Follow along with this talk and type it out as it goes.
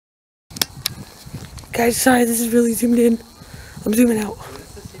Guys, sorry, this is really zoomed in. I'm zooming out. What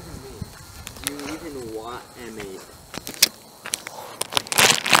does this even mean? Do you even want M8?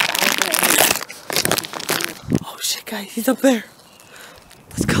 Oh shit, guys, he's up there.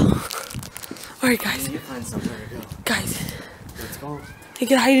 Let's go. Alright, guys. We need to find somewhere to go. Guys. Let's go. You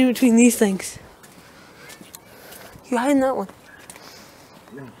can hide in between these things. You hide in that one.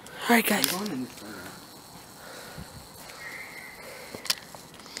 No. Alright, guys.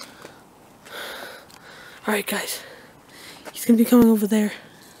 Alright, guys. He's gonna be coming over there.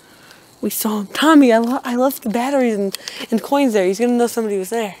 We saw him. Tommy, I left the batteries and coins there. He's gonna know somebody was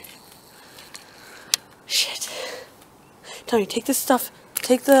there. Shit. Tommy, take this stuff.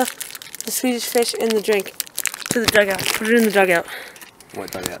 Take the Swedish fish and the drink to the dugout. Put it in the dugout. What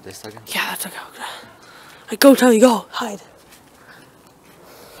dugout? This dugout? Yeah, that dugout. Alright, go, Tommy, go. Hide.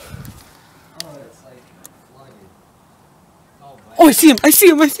 Oh, it's like flooded. Oh, I see him. I see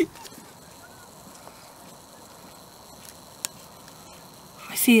him. I see him.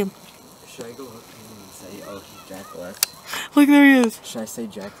 I see him. Should I go up to him and say, oh, he's Jack left? Look, there he is. Should I say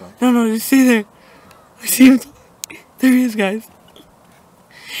Jack left? No, just stay there. I see him. There he is, guys.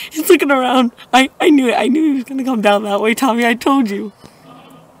 He's looking around. I knew it. I knew he was going to come down that way, Tommy. I told you.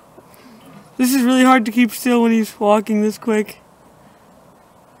 This is really hard to keep still when he's walking this quick.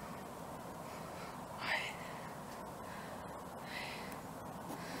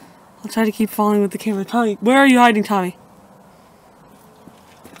 I'll try to keep following with the camera. Tommy, where are you hiding, Tommy?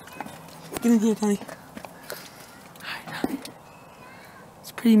 Get in here, Tommy. Alright, Tommy.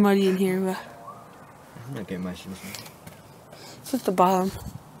 It's pretty muddy in here, but I'm not getting my shoes on. it's at the bottom.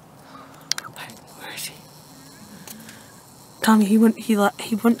 Where is he? Tommy, he went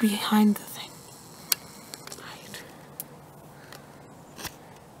behind the thing. Right.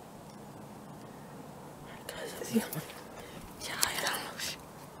 Alright, guys, I see him. Yeah, I don't know.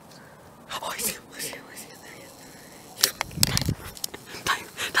 Oh, I see him. I see him. There he is. Time,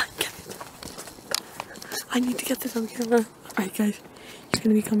 get it. I need to get this on camera. Alright, guys. He's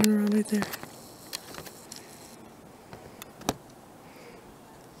gonna be coming around right there.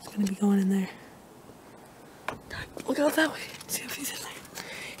 He's gonna be going in there. Look out that way. See if he's in there.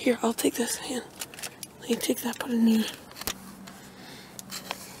 Here, I'll take this hand. Let me take that, put it in here.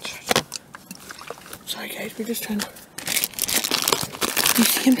 Sorry, guys. We're just trying to. You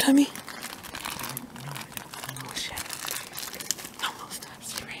see him, Tommy? Oh, shit. Almost.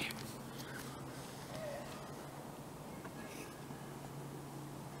 Stay right here.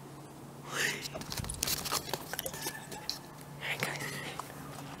 Alright, guys.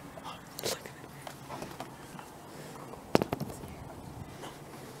 Look at it.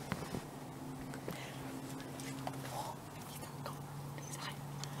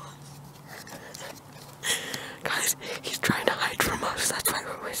 Guys, he's trying to hide from us. That's why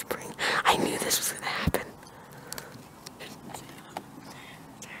we're whispering. I knew this was gonna happen.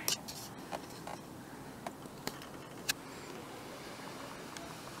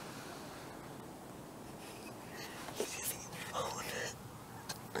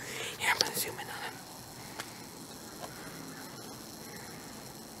 Here, I'm gonna zoom in on him.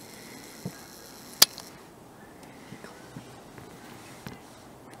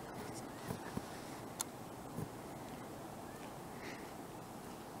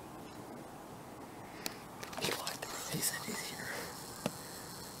 He walked through. He said he's here.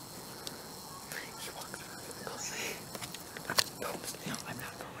 He walked through. Go see. No, I'm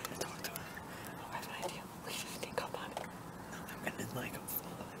not going to talk to him. Oh, I have an idea. We should sneak up on him. No, I'm gonna like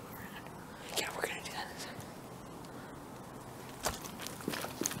follow him around. Yeah, we're gonna do that in a second.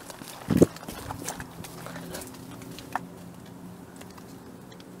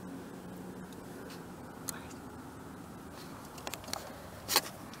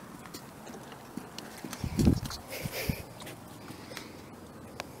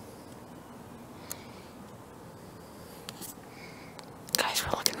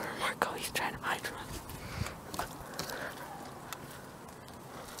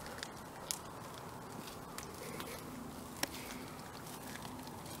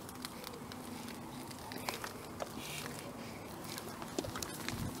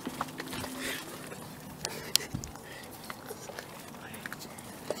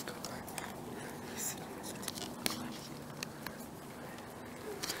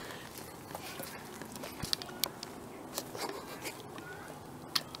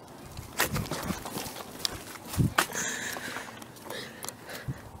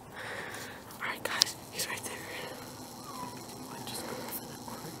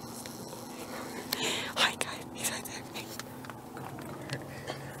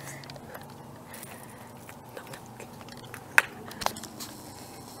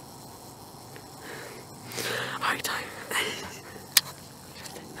 Time.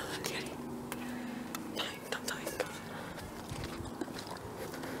 No, I'm kidding. Time.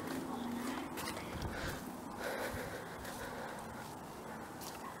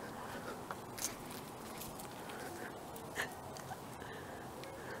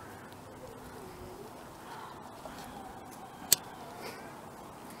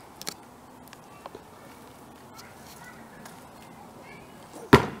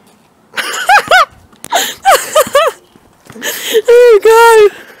 Oh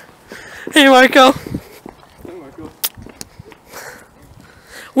God! Hey Marko. Hey, Marko.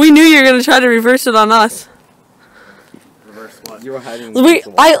 We knew you were gonna try to reverse it on us. Reverse what? You were hiding. We're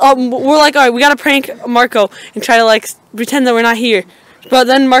like, all right, we gotta prank Marko and try to like pretend that we're not here. But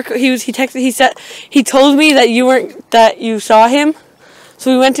then Marko, he told me that you saw him,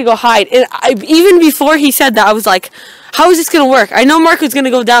 so we went to go hide. And even before he said that, I was like, how is this gonna work? I know Marko's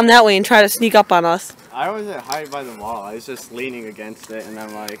gonna go down that way and try to sneak up on us. I wasn't hiding by the wall. I was just leaning against it, and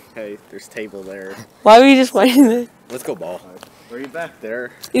I'm like, hey, there's table there. Why were you just waiting there? Let's go ball. Were you back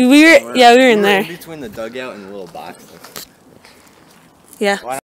there? We were in there. In between the dugout and the little box. Yeah.